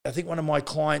I think one of my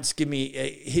clients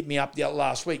hit me up the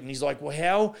last week, and he's like,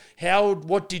 well,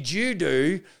 what did you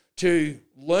do to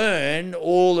learn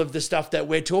all of the stuff that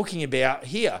we're talking about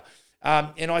here?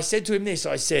 And I said to him this,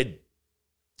 I said,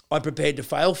 I'm prepared to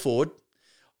fail forward.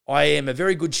 I am a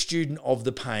very good student of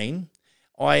the pain.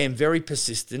 I am very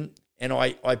persistent, and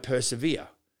I persevere.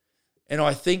 And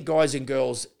I think, guys and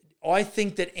girls, I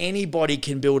think that anybody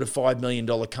can build a $5 million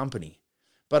company.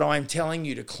 But I'm telling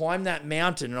you, to climb that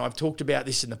mountain, and I've talked about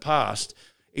this in the past,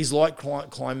 is like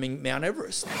climbing Mount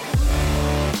Everest.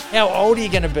 How old are you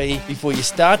going to be before you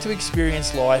start to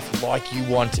experience life like you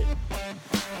want it?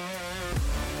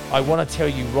 I want to tell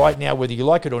you right now, whether you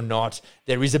like it or not,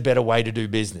 there is a better way to do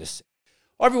business.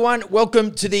 Hi everyone,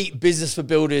 welcome to the Business for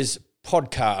Builders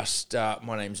podcast.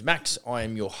 My name's Max. I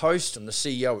am your host. I'm the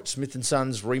CEO at Smith &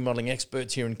 Sons, remodeling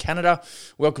experts here in Canada.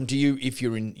 Welcome to you if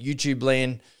you're in YouTube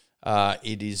land.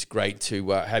 It is great to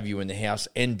have you in the house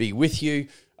and be with you.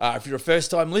 If you're a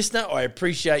first-time listener, I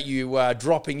appreciate you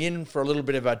dropping in for a little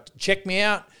bit of a check me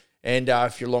out. And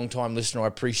if you're a long-time listener, I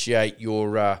appreciate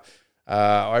your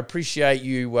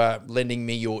lending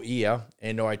me your ear.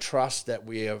 And I trust that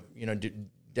we are,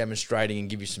 demonstrating and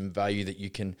give you some value that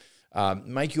you can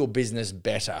make your business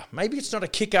better. Maybe it's not a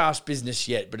kick-ass business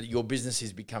yet, but your business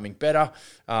is becoming better.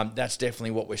 That's definitely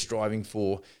what we're striving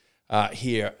for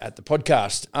here at the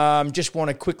podcast. Just want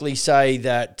to quickly say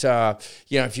that,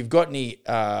 if you've got any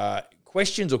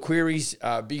questions or queries,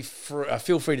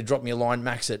 feel free to drop me a line,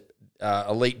 Max at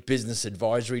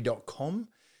elitebusinessadvisory.com,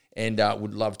 and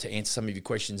would love to answer some of your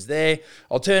questions there.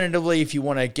 Alternatively, if you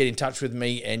want to get in touch with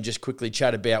me and just quickly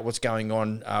chat about what's going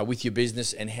on with your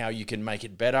business and how you can make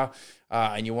it better,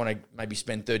 and you want to maybe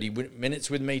spend 30 minutes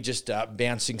with me just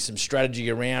bouncing some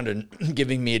strategy around and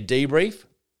giving me a debrief,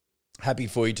 happy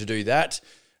for you to do that.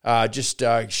 Just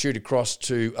shoot across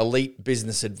to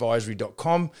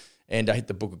elitebusinessadvisory.com and hit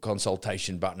the book a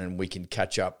consultation button, and we can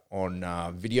catch up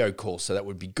on video call. So that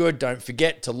would be good. Don't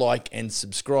forget to like and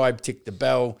subscribe, tick the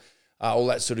bell, all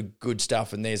that sort of good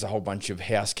stuff. And there's a whole bunch of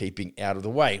housekeeping out of the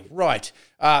way. Right.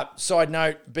 Side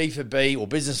note, B4B or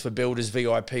Business for Builders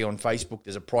VIP on Facebook.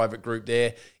 There's a private group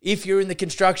there. If you're in the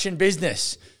construction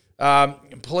business,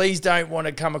 please don't want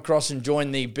to come across and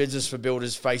join the Business for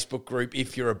Builders Facebook group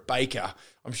if you're a baker.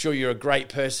 I'm sure you're a great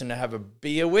person to have a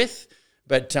beer with,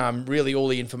 but really all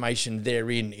the information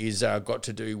therein is got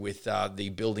to do with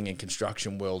the building and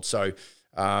construction world. So,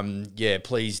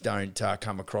 please don't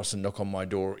come across and knock on my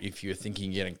door if you're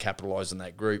thinking you're going to capitalize on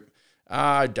that group.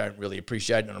 I don't really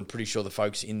appreciate it, and I'm pretty sure the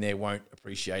folks in there won't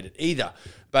appreciate it either.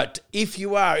 But if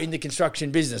you are in the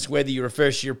construction business, whether you're a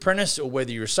first-year apprentice or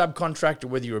whether you're a subcontractor,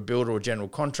 whether you're a builder or general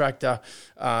contractor,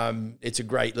 it's a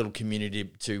great little community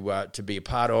to be a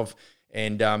part of.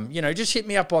 And, just hit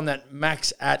me up on that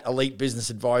max at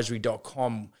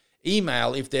elitebusinessadvisory.com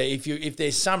email if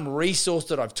there's some resource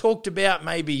that I've talked about.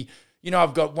 Maybe,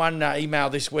 I've got one email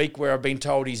this week where I've been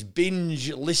told he's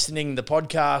binge listening the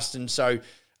podcast, and so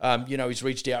he's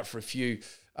reached out for a few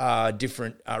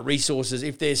different resources.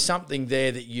 If there's something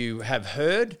there that you have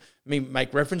heard me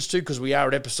make reference to, because we are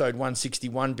at episode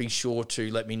 161, be sure to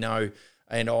let me know,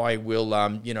 and I will,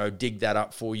 dig that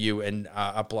up for you and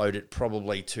upload it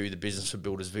probably to the Business for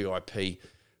Builders VIP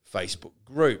Facebook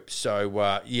group.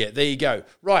 So, there you go.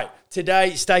 Right,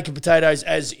 today, steak and potatoes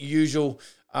as usual.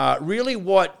 Really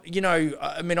what,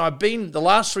 I've been, the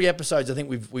last 3 episodes, I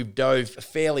think we've dove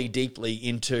fairly deeply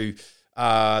into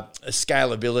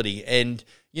scalability, and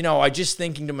I just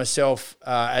thinking to myself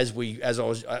as I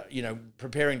was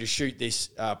preparing to shoot this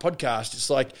podcast, it's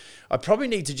like I probably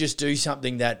need to just do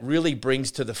something that really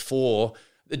brings to the fore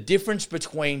the difference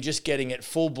between just getting it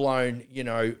full blown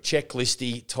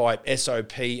checklisty type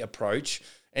SOP approach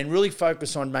and really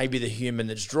focus on maybe the human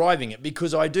that's driving it,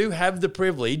 because I do have the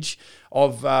privilege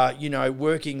of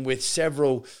working with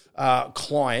several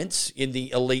clients in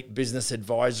the elite business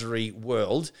advisory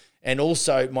world, and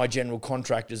also my general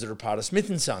contractors that are part of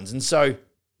Smith & Sons. And so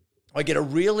I get a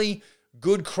really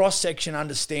good cross-section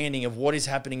understanding of what is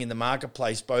happening in the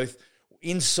marketplace, both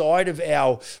inside of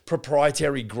our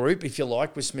proprietary group, if you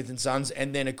like, with Smith & Sons,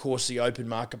 and then, of course, the open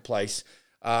marketplace,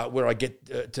 where I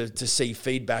get to see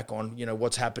feedback on,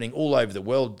 what's happening all over the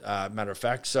world, matter of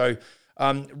fact. So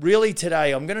really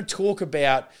today I'm going to talk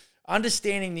about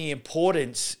understanding the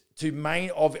importance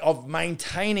of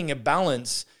maintaining a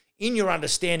balance in your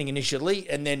understanding initially,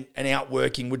 and then an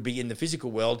outworking would be in the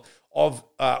physical world of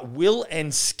will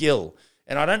and skill.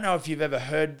 And I don't know if you've ever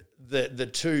heard the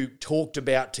two talked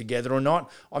about together or not.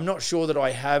 I'm not sure that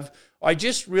I have. I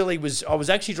was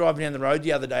actually driving down the road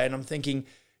the other day, and I'm thinking,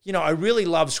 I really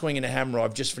love swinging a hammer.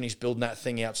 I've just finished building that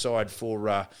thing outside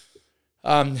for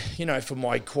for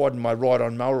my quad and my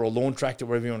ride-on mower or lawn tractor,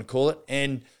 whatever you want to call it.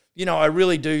 And, I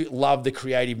really do love the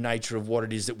creative nature of what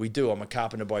it is that we do. I'm a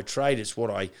carpenter by trade. It's what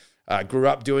I grew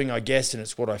up doing, I guess, and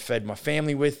it's what I fed my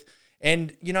family with.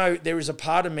 And, there is a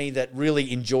part of me that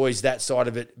really enjoys that side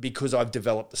of it because I've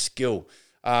developed the skill.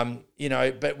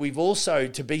 But we've also,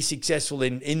 to be successful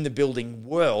in the building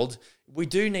world, we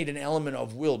do need an element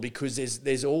of will, because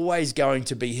there's always going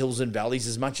to be hills and valleys.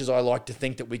 As much as I like to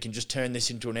think that we can just turn this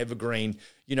into an evergreen,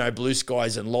 blue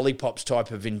skies and lollipops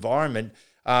type of environment,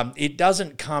 it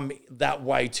doesn't come that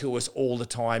way to us all the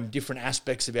time. Different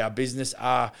aspects of our business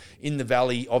are in the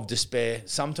valley of despair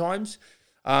sometimes.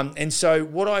 And so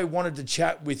what I wanted to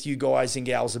chat with you guys and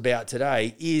gals about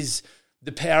today is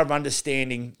the power of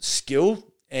understanding skill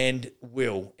and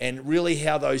will, and really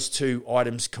how those two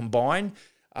items combine.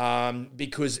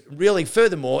 Because really,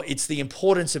 furthermore, it's the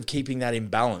importance of keeping that in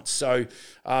balance. So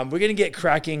we're going to get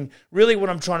cracking. Really what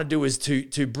I'm trying to do is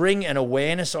to bring an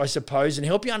awareness, I suppose, and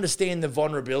help you understand the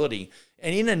vulnerability.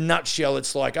 And in a nutshell,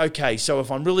 it's like, okay, so if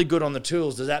I'm really good on the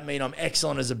tools, does that mean I'm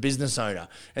excellent as a business owner?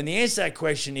 And the answer to that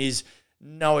question is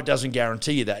no, it doesn't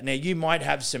guarantee you that. Now, you might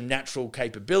have some natural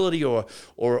capability or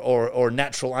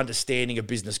natural understanding of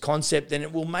business concept, and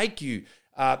it will make you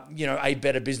a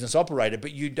better business operator,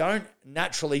 but you don't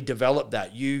naturally develop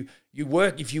that.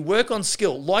 If you work on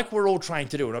skill, like we're all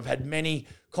trained to do, and I've had many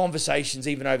conversations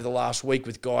even over the last week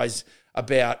with guys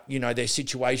about, their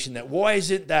situation, that why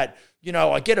is it that,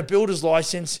 I get a builder's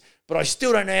license, but I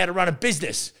still don't know how to run a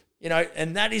business,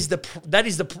 and that is the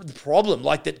problem,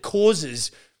 that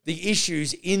causes the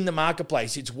issues in the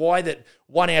marketplace. It's why that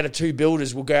 1 out of 2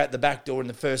 builders will go out the back door in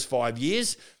the first 5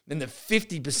 years. Then the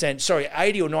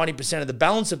 80 or 90% of the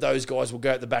balance of those guys will go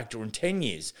out the back door in 10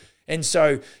 years. And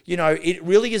so, it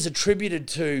really is attributed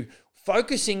to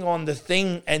focusing on the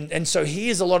thing. And so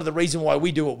here's a lot of the reason why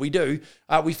we do what we do.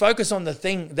 We focus on the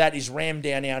thing that is rammed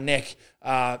down our neck,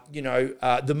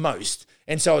 the most.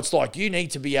 And so it's like, you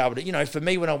need to be able to, for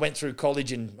me, when I went through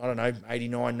college in,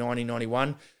 89, 90,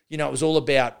 91, it was all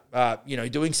about,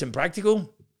 doing some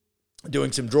practical,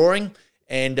 doing some drawing,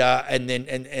 and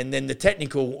then the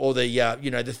technical, or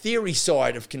the theory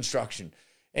side of construction.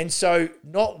 And so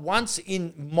not once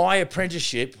in my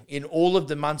apprenticeship, in all of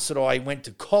the months that I went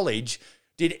to college,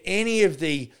 did any of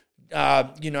the,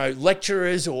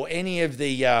 lecturers or any of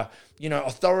the,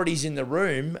 authorities in the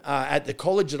room at the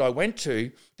college that I went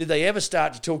to, did they ever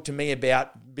start to talk to me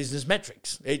about business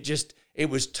metrics? It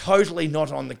was totally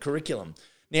not on the curriculum.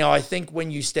 Now, I think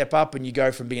when you step up and you go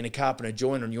from being a carpenter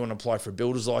joiner and you want to apply for a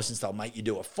builder's license, they'll make you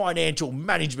do a financial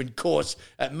management course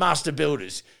at Master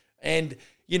Builders. And,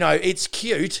 it's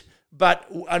cute, but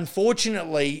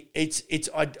unfortunately, it's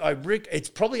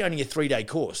probably only a 3-day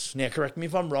course. Now, correct me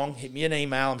if I'm wrong. Hit me an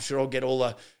email. I'm sure I'll get all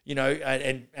the,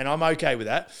 and I'm okay with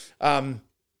that.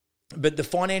 But the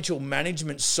financial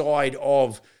management side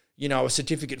of, a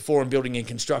certificate for building and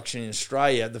construction in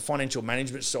Australia, the financial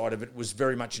management side of it was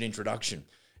very much an introduction.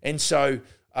 And so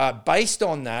based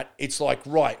on that, it's like,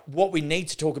 right, what we need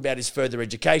to talk about is further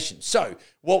education. So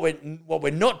what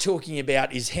we're not talking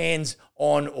about is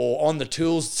hands-on or on the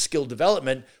tools skill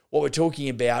development. What we're talking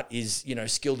about is,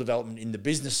 skill development in the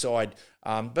business side,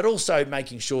 but also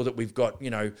making sure that we've got,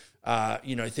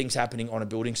 things happening on a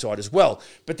building side as well.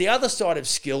 But the other side of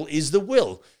skill is the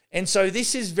will. And so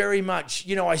this is very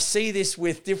much, I see this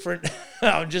with different,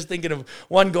 I'm just thinking of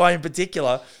one guy in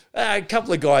particular, a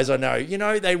couple of guys I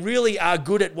know, they really are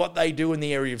good at what they do in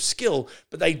the area of skill,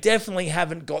 but they definitely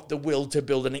haven't got the will to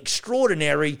build an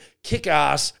extraordinary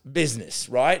kick-ass business,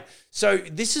 right? So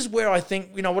this is where I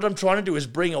think, what I'm trying to do is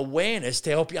bring awareness to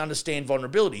help you understand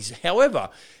vulnerabilities. However,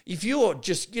 if you're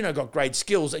just, got great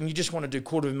skills and you just want to do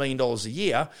 $250,000 a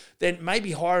year, then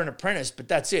maybe hire an apprentice, but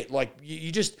that's it. Like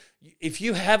if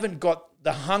you haven't got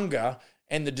the hunger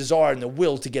and the desire and the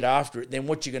will to get after it, then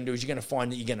what you're going to do is you're going to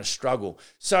find that you're going to struggle.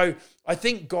 So I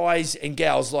think guys and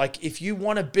gals, if you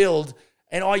want to build,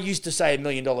 and I used to say $1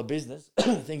 million business,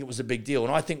 I think it was a big deal,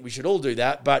 and I think we should all do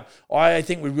that, but I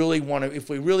think if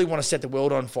we really want to set the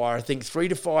world on fire, I think 3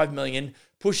 to 5 million,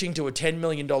 pushing to a $10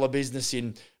 million business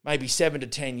in maybe 7 to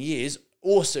 10 years,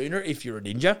 or sooner if you're a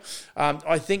ninja,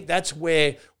 I think that's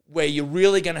where you're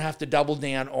really going to have to double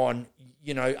down on,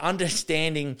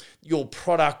 understanding your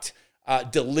product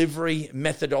delivery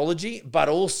methodology, but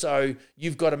also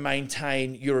you've got to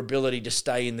maintain your ability to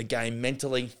stay in the game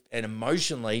mentally and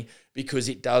emotionally, because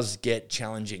it does get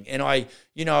challenging. And I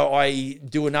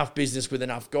do enough business with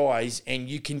enough guys, and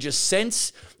you can just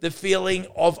sense the feeling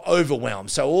of overwhelm.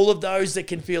 So all of those that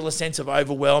can feel a sense of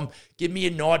overwhelm, give me a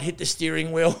nod, hit the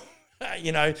steering wheel.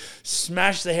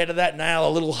 smash the head of that nail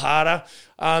a little harder.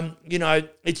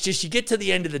 It's just you get to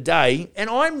the end of the day, and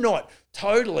I'm not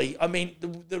totally,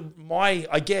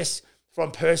 I guess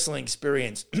from personal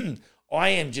experience, I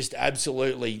am just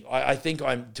absolutely, I think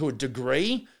I'm to a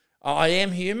degree, I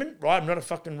am human, right? I'm not a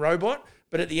fucking robot,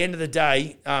 but at the end of the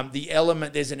day,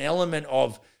 there's an element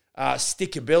of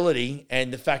stickability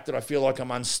and the fact that I feel like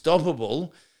I'm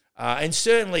unstoppable. And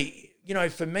certainly,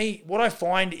 for me, what I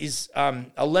find is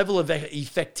a level of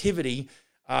effectivity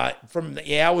from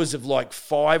the hours of like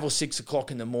 5 or 6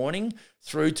 o'clock in the morning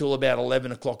through till about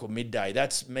 11 o'clock or midday.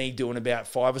 That's me doing about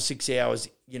 5 or 6 hours,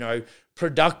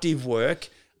 productive work,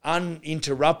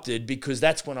 uninterrupted, because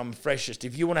that's when I'm freshest.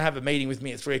 If you want to have a meeting with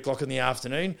me at 3 o'clock in the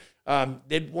afternoon,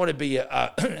 there'd want to be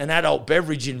an adult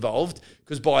beverage involved,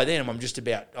 because by then I'm just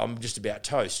about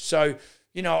toast. So,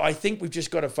 I think we've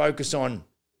just got to focus on,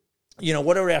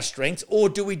 what are our strengths, or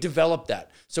do we develop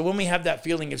that? So when we have that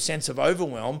feeling of sense of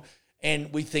overwhelm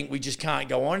and we think we just can't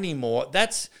go on anymore,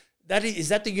 is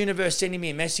that the universe sending me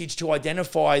a message to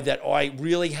identify that I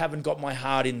really haven't got my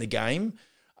heart in the game?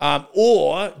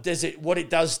 Or what it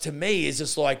does to me is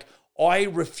it's like, I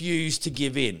refuse to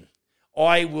give in.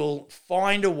 I will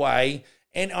find a way.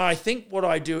 And I think what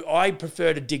I do, I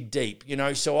prefer to dig deep,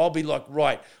 so I'll be like,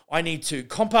 right, I need to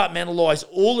compartmentalize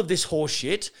all of this horse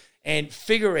shit and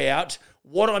figure out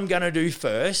what I'm going to do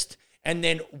first. And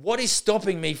then what is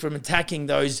stopping me from attacking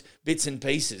those bits and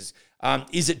pieces?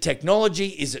 Is it technology?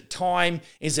 Is it time?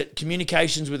 Is it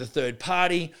communications with a third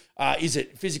party? Is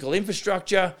it physical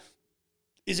infrastructure?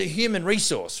 Is a human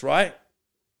resource, right?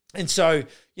 And so,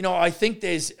 I think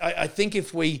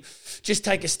if we just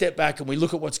take a step back and we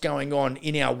look at what's going on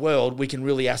in our world, we can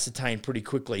really ascertain pretty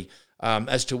quickly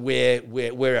as to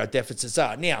where our deficits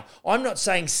are. Now, I'm not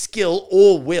saying skill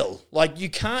or will. Like, you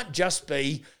can't just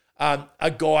be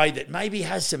a guy that maybe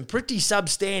has some pretty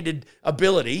substandard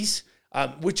abilities,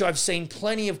 which I've seen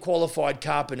plenty of qualified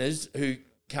carpenters who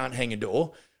can't hang a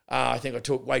door. I think I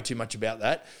talk way too much about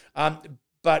that.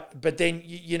 But then,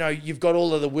 you've got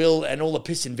all of the will and all the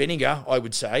piss and vinegar, I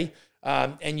would say,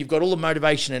 and you've got all the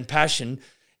motivation and passion,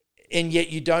 and yet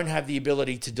you don't have the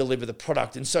ability to deliver the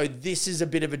product. And so this is a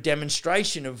bit of a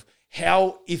demonstration of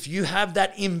how, if you have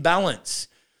that imbalance,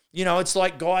 it's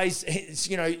like, guys,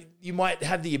 you might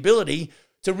have the ability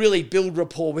to really build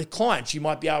rapport with clients. You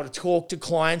might be able to talk to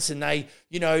clients and they,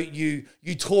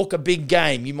 you talk a big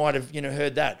game. You might have,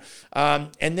 heard that.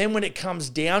 And then when it comes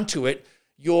down to it,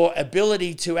 your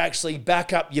ability to actually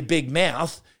back up your big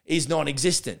mouth is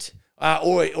non-existent,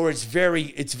 or it's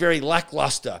very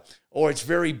lackluster, or it's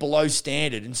very below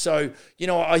standard. And so,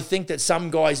 I think that some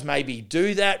guys maybe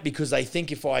do that because they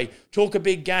think if I talk a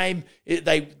big game,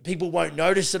 people won't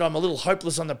notice that I'm a little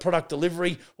hopeless on the product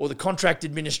delivery or the contract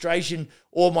administration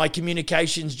or my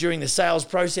communications during the sales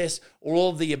process or all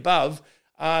of the above.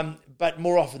 But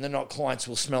more often than not, clients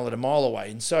will smell it a mile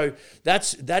away. And so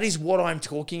that is what I'm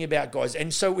talking about, guys.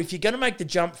 And so if you're going to make the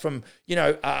jump from,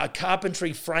 a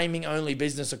carpentry framing only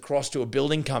business across to a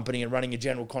building company and running a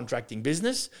general contracting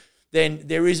business, then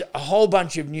there is a whole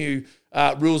bunch of new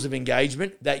rules of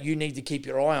engagement that you need to keep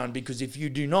your eye on, because if you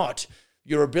do not,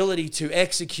 your ability to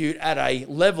execute at a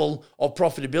level of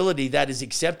profitability that is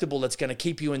acceptable, that's going to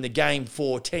keep you in the game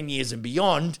for 10 years and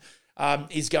beyond,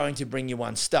 is going to bring you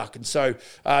unstuck. And so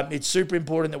it's super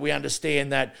important that we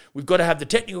understand that we've got to have the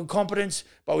technical competence,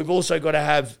 but we've also got to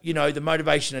have, the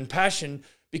motivation and passion,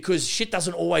 because shit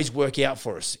doesn't always work out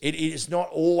for us. It is not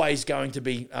always going to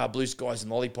be blue skies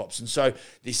and lollipops. And so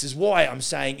this is why I'm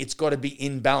saying it's got to be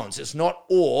in balance. It's not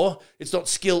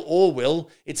skill or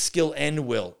will, it's skill and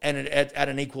will, and at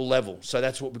an equal level. So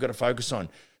that's what we've got to focus on.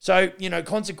 So,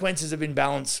 consequences of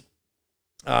imbalance.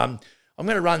 I'm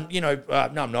going to run, no,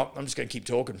 I'm not. I'm just going to keep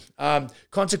talking.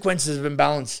 Consequences of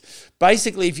imbalance.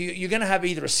 Basically, if you're going to have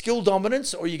either a skill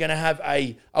dominance or you're going to have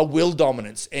a will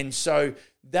dominance. And so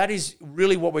that is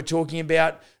really what we're talking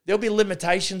about. There'll be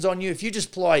limitations on you if you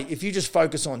just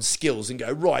focus on skills and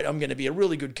go, right, I'm going to be a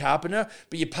really good carpenter,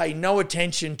 but you pay no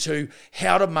attention to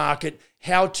how to market,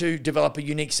 how to develop a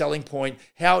unique selling point,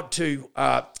 how to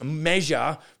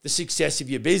measure the success of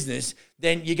your business,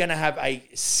 then you're going to have a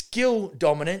skill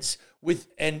dominance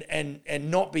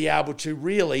and not be able to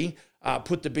really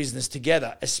put the business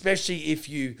together, especially if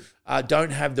you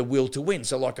don't have the will to win.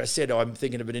 So like I said, I'm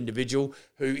thinking of an individual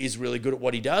who is really good at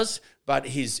what he does, but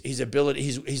his ability,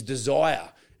 his desire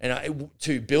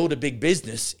to build a big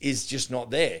business is just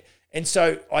not there. And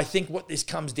so I think what this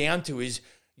comes down to is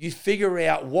you figure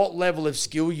out what level of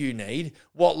skill you need,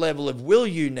 what level of will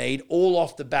you need, all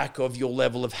off the back of your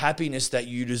level of happiness that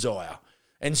you desire.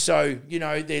 And so,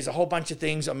 there's a whole bunch of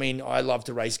things. I mean, I love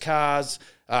to race carts,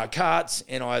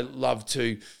 and I love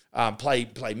to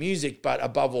play music. But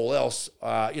above all else,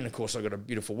 of course, I've got a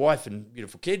beautiful wife and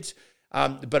beautiful kids.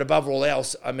 But above all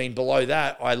else, I mean, below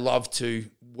that, I love to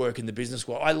work in the business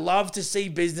world. I love to see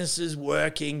businesses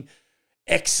working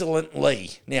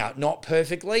excellently. Now, not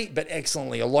perfectly, but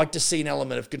excellently. I like to see an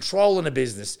element of control in a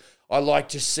business. I like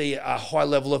to see a high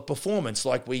level of performance,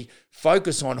 like we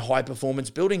focus on high performance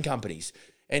building companies.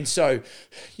 And so,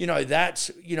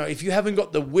 if you haven't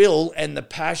got the will and the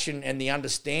passion and the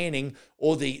understanding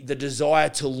or the desire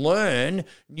to learn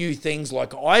new things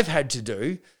like I've had to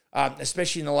do,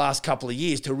 especially in the last couple of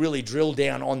years, to really drill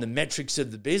down on the metrics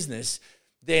of the business,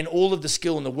 then all of the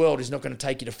skill in the world is not going to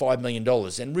take you to $5 million.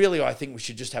 And really, I think we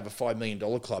should just have a $5 million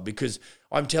club, because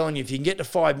I'm telling you, if you can get to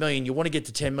 5 million, you want to get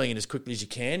to 10 million as quickly as you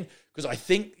can, because I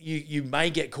think you may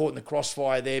get caught in the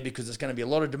crossfire there, because there's going to be a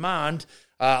lot of demand,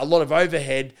 a lot of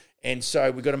overhead, and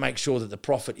so we've got to make sure that the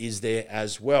profit is there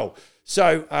as well.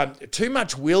 So too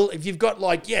much will, if you've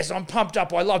got yes, I'm pumped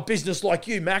up, I love business like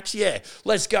you, Max, yeah,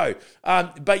 let's go.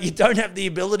 But you don't have the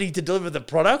ability to deliver the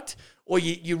product, or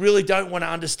you really don't want to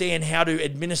understand how to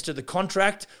administer the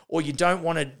contract, or you don't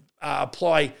want to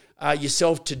apply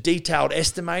yourself to detailed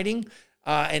estimating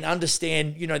and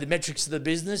understand, the metrics of the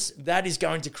business, that is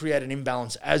going to create an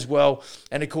imbalance as well.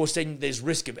 And of course, then there's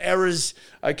risk of errors,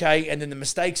 okay? And then the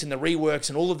mistakes and the reworks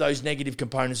and all of those negative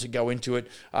components that go into it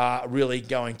are really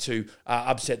going to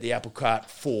upset the apple cart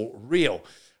for real.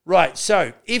 Right,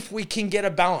 so if we can get a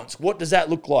balance, what does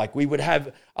that look like? We would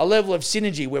have a level of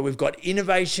synergy where we've got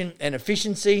innovation and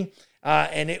efficiency,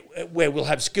 where we'll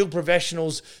have skilled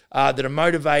professionals that are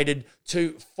motivated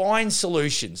to find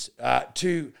solutions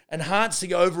to enhance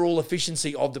the overall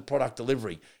efficiency of the product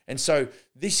delivery. And so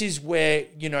this is where,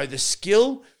 the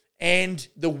skill and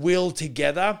the will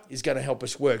together is going to help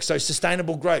us work. So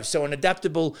sustainable growth, so an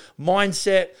adaptable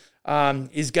mindset,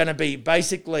 is going to be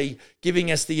basically giving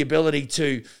us the ability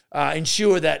to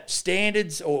ensure that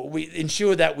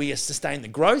we sustain the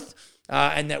growth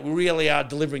and that we really are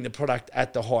delivering the product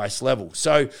at the highest level.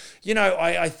 So,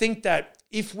 I think that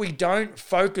if we don't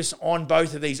focus on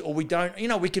both of these, or we don't,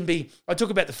 I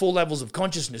talk about the 4 levels of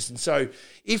consciousness. And so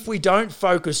if we don't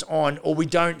focus on, or we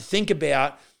don't think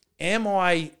about, am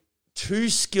I too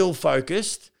skill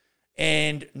focused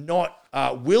and not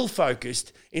will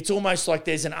focused, it's almost like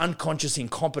there's an unconscious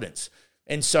incompetence.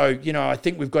 And so, I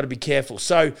think we've got to be careful.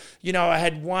 So, I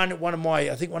had one of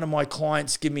my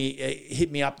clients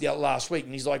hit me up the last week,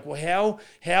 and he's like, well,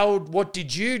 what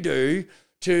did you do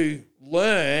to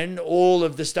learn all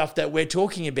of the stuff that we're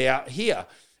talking about here?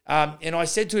 And I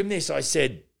said to him this, I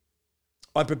said,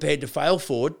 I'm prepared to fail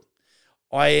forward.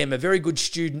 I am a very good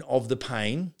student of the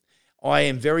pain. I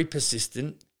am very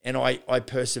persistent, and I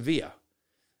persevere.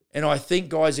 And I think,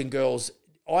 guys and girls,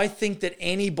 I think that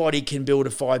anybody can build a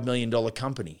 $5 million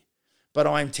company. But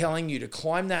I'm telling you, to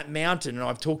climb that mountain, and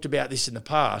I've talked about this in the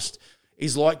past,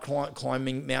 is like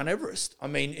climbing Mount Everest. I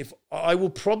mean, if I will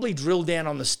probably drill down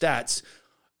on the stats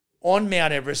on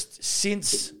Mount Everest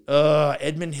since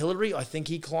Edmund Hillary, I think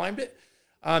he climbed it,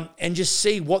 and just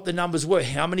see what the numbers were,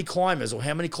 how many climbers, or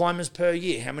how many climbers per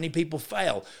year, how many people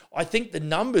fail. I think the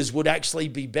numbers would actually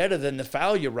be better than the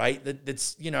failure rate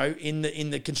that's in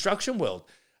the construction world.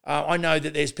 I know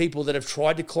that there's people that have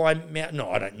tried to climb Mount.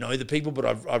 No, I don't know the people, but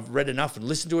I've read enough and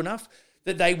listened to enough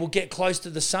that they will get close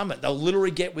to the summit. They'll literally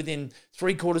get within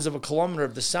 3/4 of a kilometre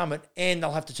of the summit, and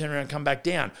they'll have to turn around and come back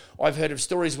down. I've heard of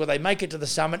stories where they make it to the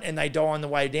summit and they die on the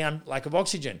way down, lack of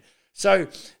oxygen. So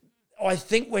I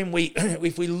think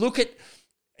if we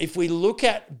look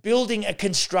at building a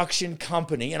construction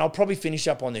company, and I'll probably finish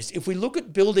up on this, if we look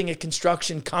at building a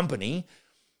construction company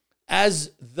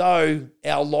as though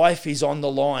our life is on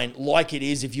the line, like it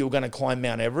is if you were going to climb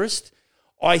Mount Everest,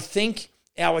 I think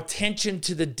our attention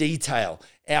to the detail,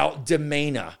 our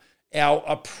demeanor, our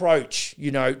approach,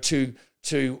 to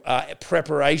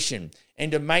preparation,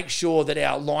 and to make sure that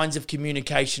our lines of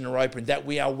communication are open, that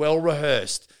we are well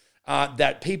rehearsed,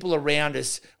 that people around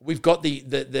us, we've got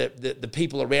the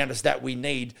people around us that we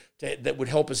need that would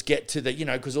help us get to the,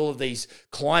 because all of these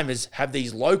climbers have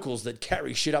these locals that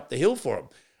carry shit up the hill for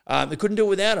them. They couldn't do it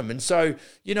without them. And so,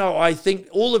 I think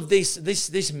all of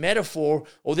this metaphor,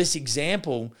 or this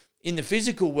example in the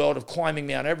physical world of climbing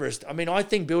Mount Everest, I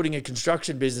think building a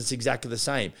construction business is exactly the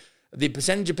same. The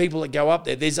percentage of people that go up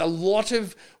there's a lot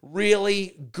of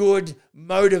really good,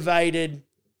 motivated,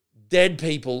 dead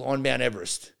people on Mount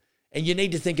Everest. And you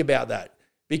need to think about that,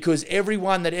 because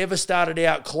everyone that ever started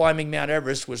out climbing Mount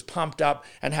Everest was pumped up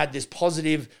and had this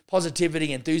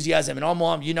positivity, enthusiasm, and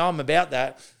I'm about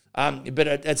that. But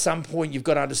at some point, you've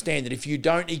got to understand that if you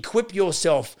don't equip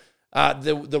yourself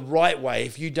the right way,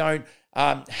 if you don't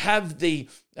have the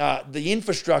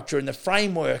infrastructure and the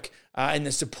framework and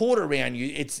the support around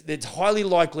you, it's highly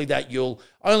likely that you'll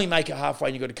only make it halfway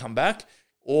and you've got to come back,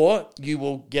 or you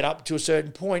will get up to a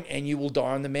certain point and you will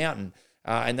die on the mountain.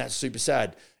 And that's super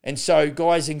sad. And so,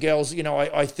 guys and girls,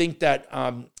 I think that,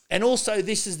 and also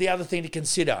this is the other thing to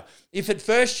consider. If at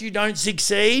first you don't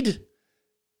succeed,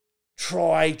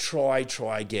 try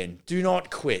again. Do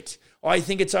not quit. I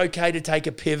think it's okay to take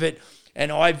a pivot.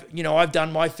 And I've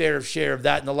done my fair share of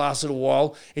that in the last little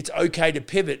while. It's okay to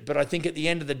pivot, but I think at the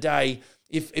end of the day,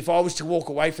 if I was to walk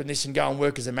away from this and go and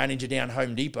work as a manager down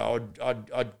Home Depot,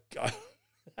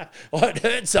 I'd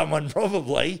hurt someone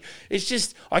probably. It's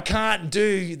just I can't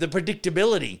do the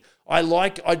predictability. I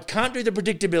can't do the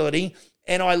predictability,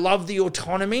 and I love the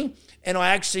autonomy, and I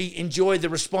actually enjoy the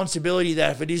responsibility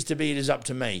that if it is to be, it is up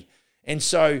to me. And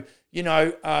so,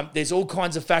 there's all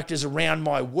kinds of factors around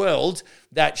my world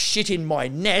that shit in my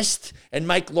nest and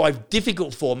make life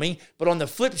difficult for me. But on the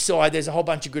flip side, there's a whole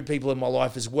bunch of good people in my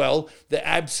life as well that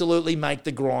absolutely make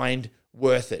the grind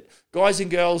worth it. Guys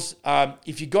and girls,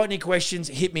 if you've got any questions,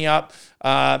 hit me up,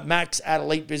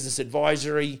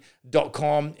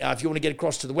 max@elitebusinessadvisory.com. If you want to get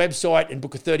across to the website and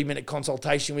book a 30-minute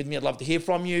consultation with me, I'd love to hear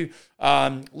from you.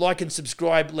 Like and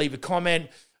subscribe, leave a comment.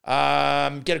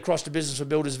 Get across to Business for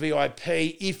Builders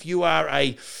VIP. If you are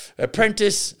a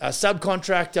apprentice, a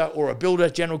subcontractor, or a builder,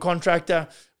 general contractor,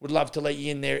 would love to let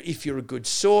you in there if you're a good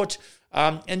sort.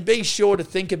 And be sure to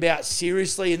think about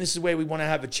seriously, and this is where we want to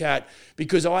have a chat,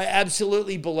 because I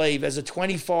absolutely believe as a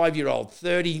 25-year-old,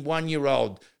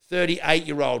 31-year-old,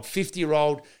 38-year-old,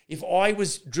 50-year-old, if I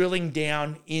was drilling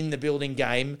down in the building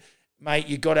game, mate,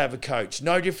 you've got to have a coach.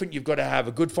 No different, you've got to have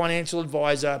a good financial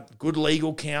advisor, good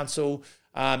legal counsel.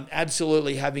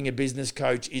 Absolutely having a business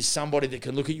coach is somebody that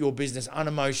can look at your business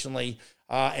unemotionally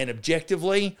and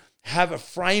objectively, have a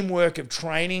framework of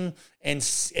training and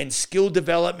skill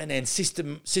development and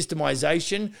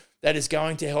systemization that is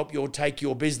going to help you take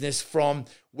your business from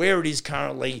where it is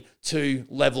currently to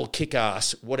level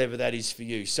kick-ass, whatever that is for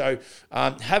you. So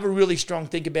have a really strong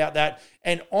think about that.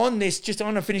 And on this, I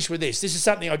want to finish with this. This is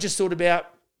something I just thought about.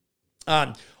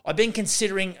 I've been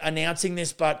considering announcing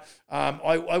this, but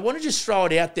I want to just throw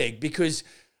it out there because,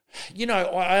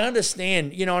 I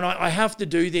understand, and I have to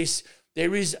do this.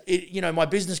 There is, my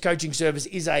business coaching service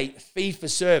is a fee for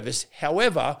service.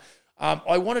 However,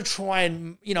 I want to try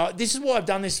and, this is why I've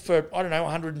done this for,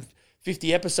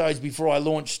 150 episodes before I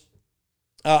launched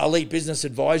Elite Business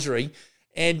Advisory.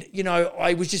 And,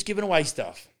 I was just giving away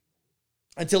stuff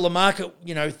until the market,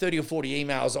 30 or 40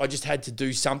 emails, I just had to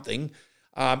do something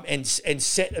and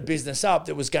set a business up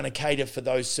that was going to cater for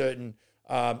those certain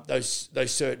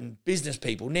business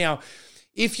people. Now,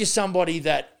 if you're somebody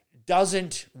that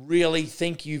doesn't really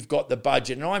think you've got the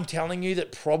budget, and I'm telling you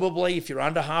that probably if you're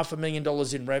under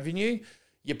 $500,000 in revenue,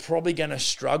 you're probably going to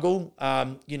struggle,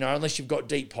 unless you've got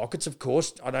deep pockets, of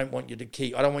course. I don't want you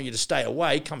to stay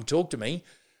away. Come talk to me.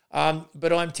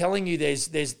 But I'm telling you,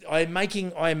 I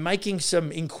am making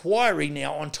some inquiry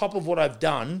now on top of what I've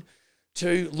done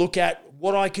to look at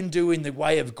what I can do in the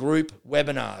way of group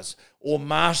webinars or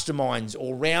masterminds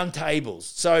or roundtables.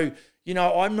 So,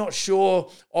 I'm not sure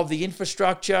of the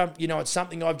infrastructure. It's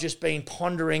something I've just been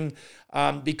pondering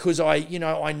because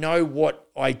I know what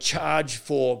I charge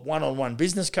for one-on-one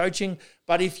business coaching.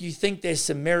 But if you think there's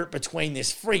some merit between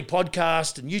this free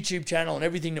podcast and YouTube channel and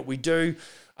everything that we do,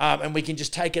 and we can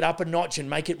just take it up a notch and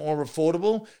make it more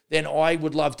affordable, then I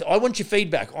would love to. I want your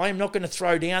feedback. I am not going to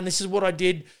throw down. This is what I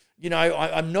did.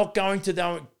 I'm not going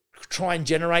to try and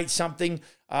generate something.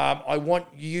 I want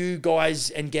you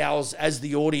guys and gals as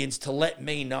the audience to let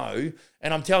me know.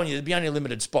 And I'm telling you, there'd be only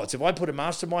limited spots. If I put a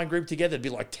mastermind group together, it'd be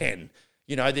like 10.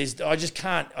 I just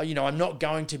can't, I'm not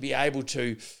going to be able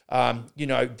to,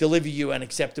 deliver you an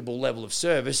acceptable level of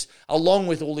service along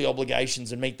with all the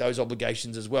obligations and meet those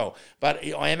obligations as well. But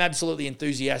I am absolutely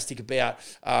enthusiastic about,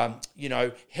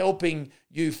 helping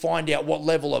you find out what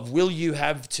level of will you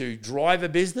have to drive a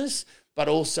business, but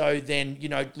also then,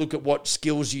 look at what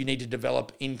skills you need to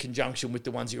develop in conjunction with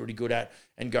the ones you're already good at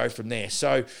and go from there.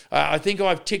 So I think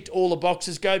I've ticked all the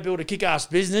boxes. Go build a kick-ass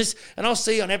business, and I'll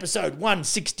see you on episode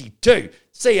 162.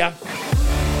 See ya.